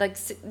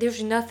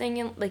there's nothing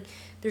in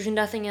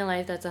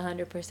life that's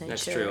 100%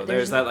 That's sure. true. There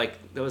was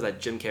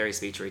that Jim Carrey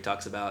speech where he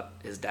talks about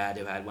his dad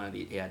who had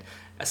he had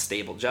a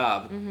stable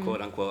job,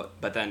 quote unquote,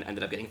 but then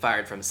ended up getting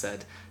fired from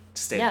said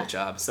stable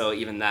job. So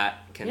even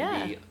that can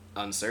be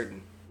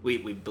uncertain. We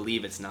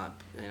believe it's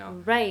not, you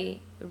know. Right.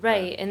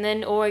 And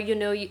then, or, you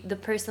know, the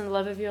person, the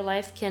love of your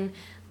life can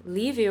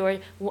leave you. Or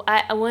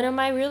one of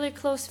my really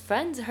close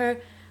friends,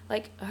 her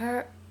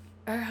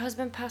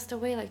husband passed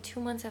away like 2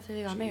 months after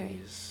they got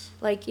married.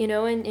 Like, you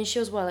know, and she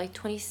was what, like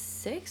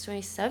 26,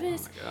 27? Oh my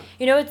God.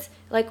 You know, it's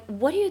like,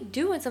 what do you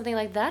do when something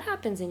like that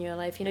happens in your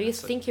life? You know, you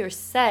think you're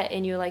set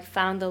and you like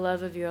found the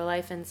love of your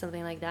life and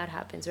something like that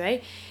happens,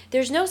 right?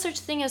 There's no such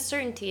thing as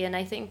certainty. And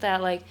I think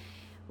that like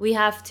we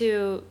have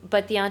to,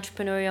 but the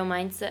entrepreneurial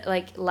mindset,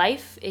 like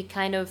life,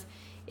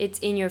 it's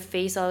in your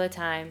face all the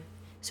time.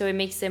 So it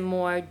makes it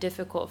more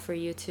difficult for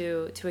you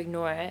to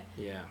ignore it.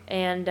 Yeah.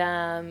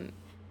 And,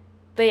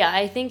 but yeah,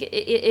 I think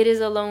it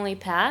is a lonely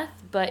path,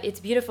 but it's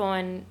beautiful.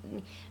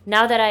 And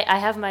now that I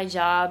have my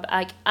job,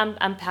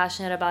 I'm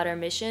passionate about our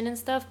mission and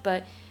stuff,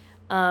 but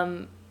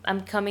I'm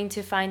coming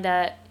to find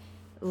that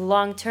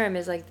long term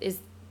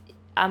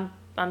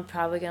I'm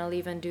probably gonna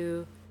leave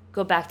and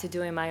go back to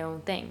doing my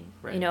own thing,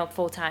 you know,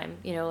 full time.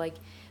 You know, like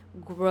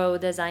grow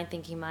Design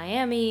Thinking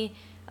Miami.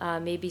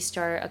 Maybe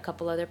start a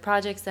couple other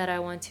projects that I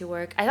want to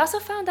work. I also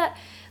found that,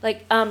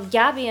 like,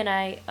 Gabby and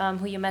I,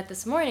 who you met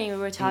this morning, we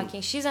were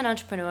talking. She's an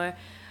entrepreneur.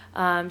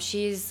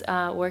 She's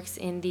works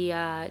in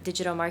the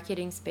digital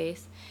marketing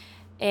space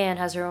and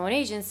has her own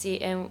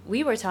agency, and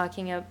we were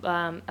talking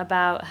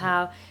about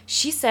how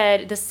she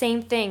said the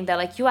same thing, that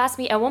like you asked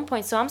me at one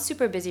point. So I'm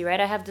super busy, right?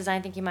 I have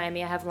Design Thinking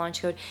Miami, I have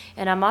Launch Code,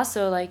 and I'm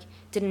also like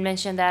didn't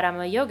mention that I'm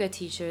a yoga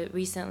teacher,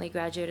 recently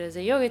graduated as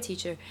a yoga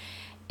teacher.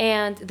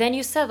 And then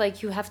you said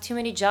like you have too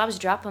many jobs,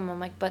 drop them.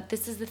 I'm like, but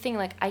this is the thing,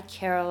 like I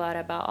care a lot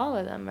about all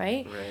of them,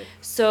 right? Right.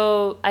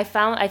 So I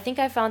think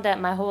I found that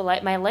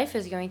my life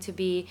is going to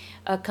be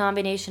a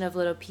combination of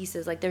little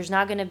pieces. Like there's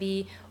not going to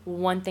be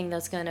one thing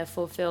that's going to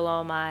fulfill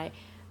all my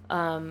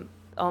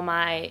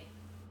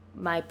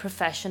my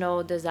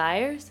professional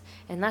desires,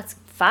 and that's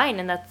fine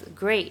and that's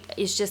great.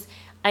 It's just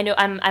I know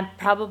I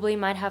probably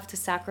might have to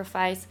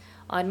sacrifice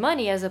on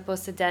money as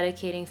opposed to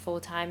dedicating full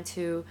time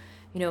to,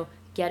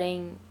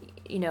 getting,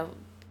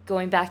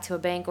 going back to a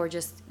bank or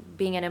just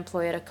being an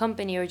employee at a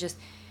company or just,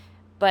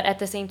 but at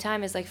the same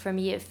time, it's like for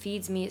me, it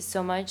feeds me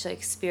so much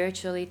like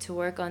spiritually to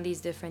work on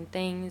these different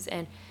things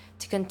and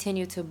to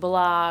continue to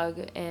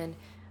blog. And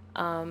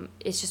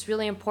it's just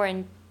really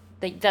important.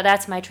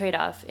 That's my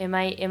trade-off. It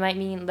might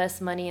mean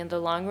less money in the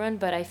long run,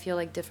 but I feel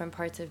like different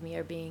parts of me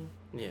are being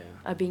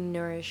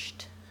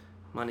nourished.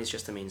 Money's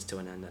just a means to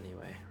an end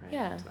anyway, right?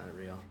 Yeah. It's not a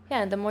real.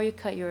 Yeah, and the more you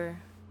cut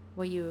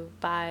what you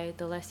buy,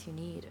 the less you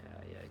need.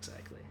 Yeah,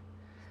 exactly.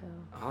 So.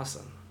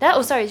 Awesome.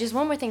 Sorry, just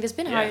one more thing. That's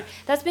been hard.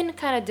 That's been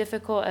kind of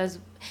difficult not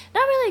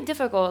really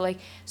difficult. Like,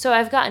 so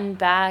I've gotten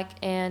back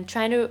and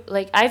trying to,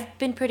 like, I've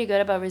been pretty good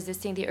about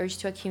resisting the urge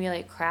to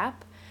accumulate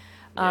crap.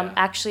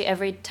 Actually,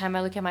 every time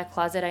I look at my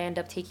closet, I end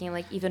up taking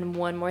like even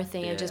one more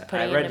thing and just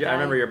putting it in a bag. I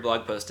remember your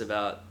blog post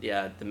about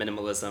the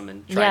minimalism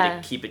and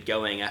trying to keep it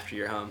going after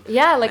you're home.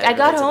 Yeah, like I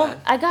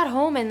got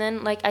home and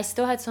then like I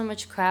still had so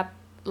much crap.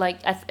 Like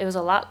it was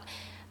a lot.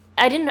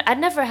 I'd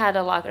never had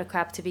a lot of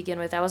crap to begin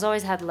with. I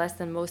always had less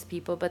than most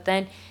people, but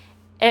then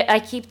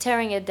I keep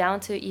tearing it down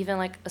to even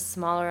like a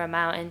smaller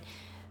amount and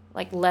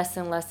like less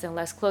and less and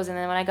less clothes. And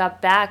then when I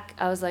got back,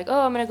 I was like,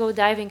 oh, I'm gonna go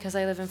diving because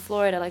I live in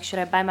Florida. Like, should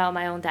I buy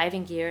my own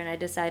diving gear? And I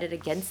decided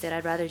against it.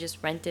 I'd rather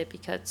just rent it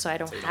so I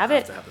don't have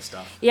it. To have the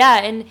stuff.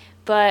 Yeah,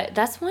 but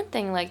that's one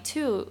thing. Like,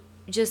 too,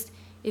 just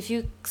if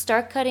you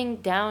start cutting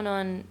down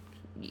on,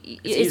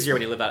 it's easier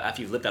when you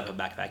after you've lived out of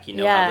a backpack. You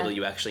know how little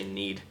you actually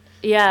need.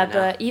 Yeah,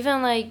 but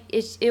even like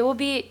it's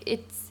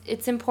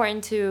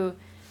important to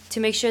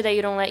make sure that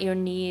you don't let your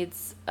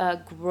needs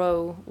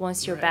grow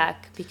once you're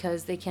back,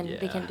 because they can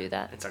do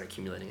that and start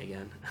accumulating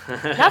again.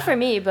 Not for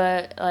me,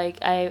 but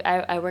like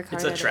I work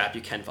hard. It's a trap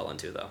you can fall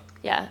into, though.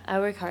 Yeah, I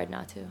work hard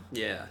not to.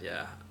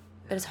 Yeah.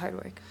 But it's hard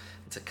work.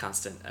 It's a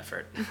constant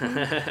effort.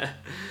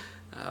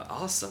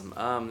 Awesome.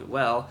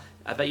 Well,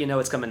 I bet you know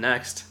what's coming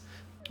next.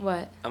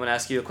 What? I'm gonna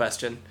ask you a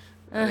question.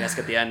 I'm gonna ask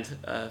at the end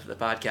of the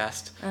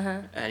podcast,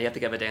 and you have to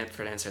give a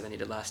different answer than you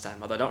did last time.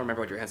 Although I don't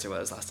remember what your answer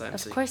was last time.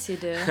 Of course you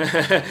do.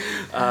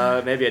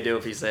 Maybe I do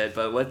if you say it.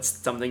 But what's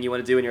something you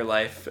want to do in your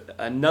life?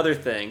 Another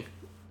thing,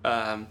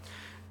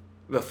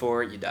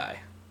 before you die.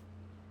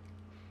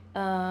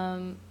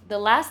 The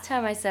last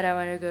time I said I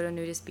wanted to go to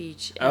Nudist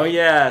Beach. Oh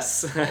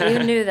yes. You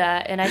knew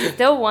that, and I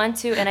still want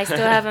to, and I still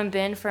haven't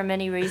been for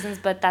many reasons,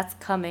 but that's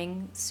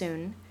coming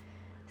soon.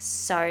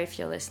 Sorry if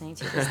you're listening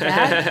to this,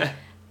 Dad.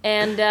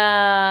 And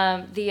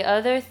the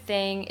other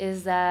thing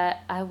is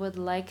that I would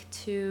like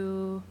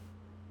to...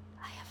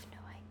 I have no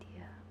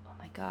idea. Oh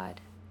my God.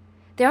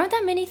 There aren't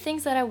that many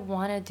things that I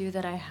want to do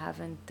that I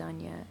haven't done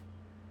yet.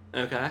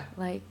 Okay.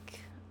 Like,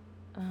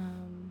 I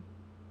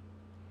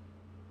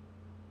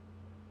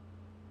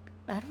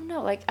don't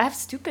know. Like, I have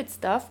stupid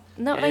stuff.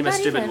 No, Name a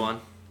stupid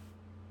one.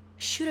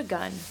 Shoot a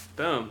gun.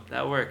 Boom.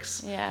 That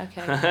works. Yeah,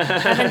 okay. I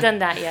haven't done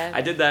that yet.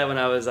 I did that when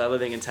I was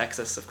living in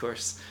Texas, of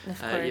course.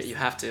 Of course. You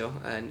have to.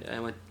 And I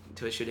went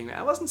to a shooting range.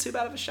 I wasn't too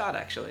bad of a shot,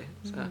 actually.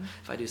 So,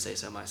 if I do say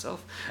so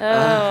myself.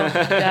 Oh,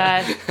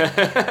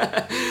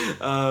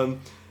 God.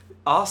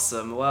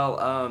 Awesome.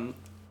 Well,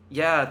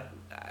 yeah,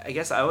 I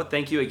guess I would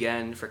thank you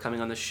again for coming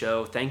on the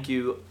show. Thank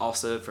you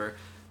also for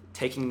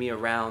taking me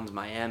around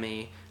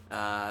Miami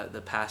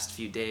the past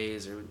few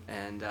days.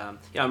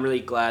 I'm really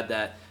glad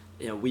that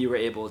we were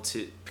able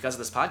to, because of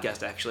this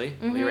podcast, actually,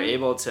 we were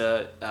able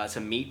to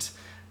meet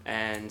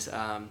and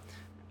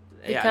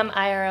become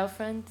IRL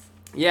friends.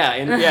 Yeah,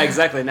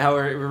 exactly. Now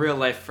we're real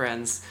life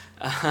friends.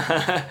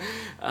 That's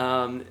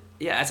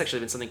actually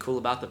been something cool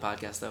about the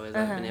podcast, though, is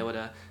I've been able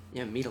to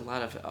meet a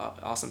lot of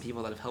awesome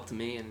people that have helped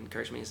me and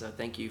encouraged me. So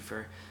thank you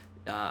for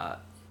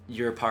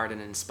your part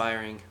in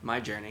inspiring my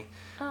journey.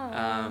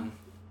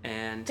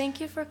 And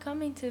thank you for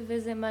coming to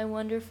visit my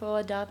wonderful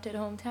adopted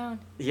hometown.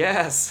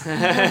 Yes,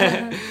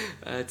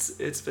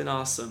 it's been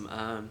awesome.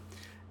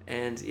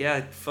 And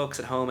yeah, folks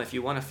at home, if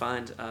you want to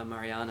find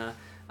Mariana,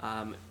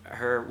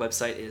 her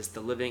website is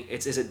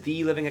is it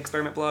the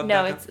livingexperimentblog.com?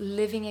 No, it's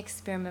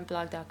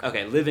livingexperimentblog.com.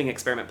 Okay,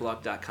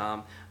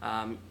 livingexperimentblog.com.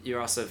 You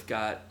also have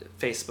got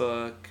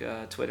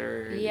Facebook,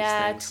 Twitter.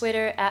 Yeah,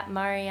 Twitter at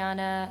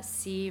Mariana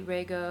C.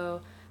 Rego.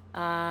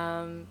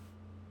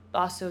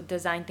 Also,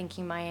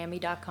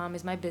 designthinkingmiami.com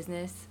is my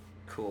business.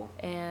 Cool.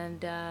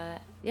 And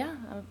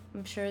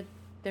I'm sure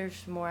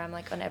there's more. I'm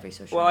like on every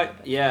social Well, media.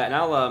 yeah, and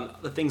I'll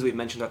the things we've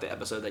mentioned throughout the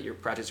episode that your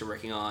projects you're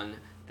working on,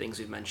 things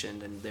we've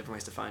mentioned, and different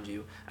ways to find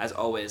you. As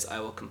always, I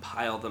will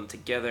compile them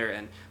together,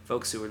 and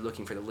folks who are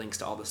looking for the links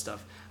to all this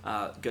stuff,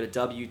 go to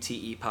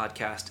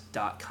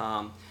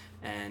WTEpodcast.com,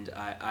 and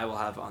I will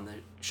have on the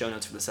show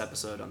notes for this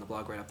episode on the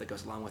blog write-up that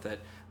goes along with it.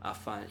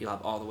 You'll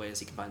have all the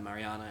ways you can find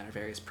Mariana and her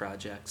various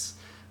projects,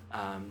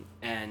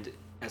 and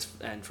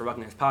for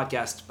Walking Earth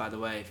Podcast, by the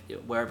way,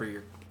 wherever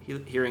you're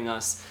hearing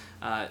us,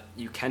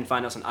 you can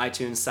find us on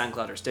iTunes,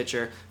 SoundCloud, or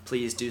Stitcher.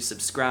 Please do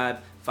subscribe.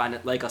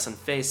 Like us on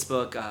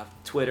Facebook.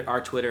 Twitter.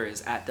 Our Twitter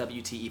is at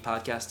WTE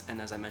Podcast,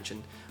 and as I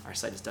mentioned, our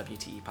site is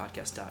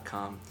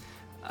WTEpodcast.com.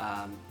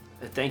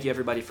 Thank you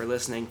everybody for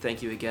listening.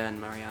 Thank you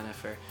again, Mariana,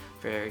 for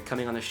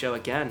coming on the show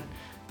again.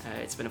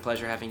 It's been a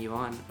pleasure having you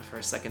on for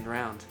a second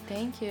round.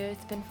 Thank you.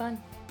 It's been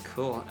fun.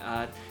 Cool.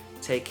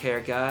 Take care,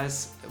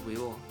 guys. We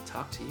will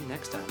talk to you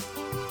next time.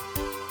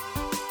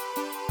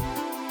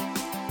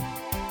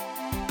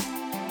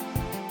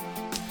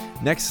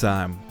 Next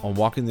time on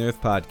Walking the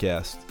Earth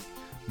Podcast,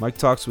 Mike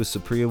talks with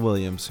Supriya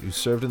Williams, who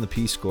served in the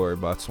Peace Corps in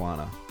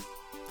Botswana.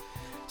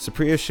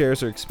 Supriya shares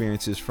her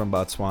experiences from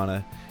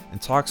Botswana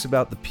and talks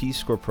about the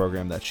Peace Corps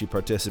program that she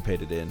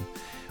participated in,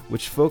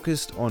 which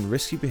focused on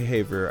risky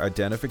behavior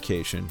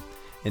identification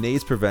and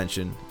AIDS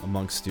prevention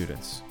among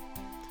students.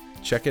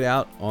 Check it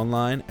out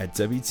online at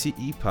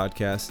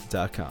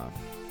WTEpodcast.com.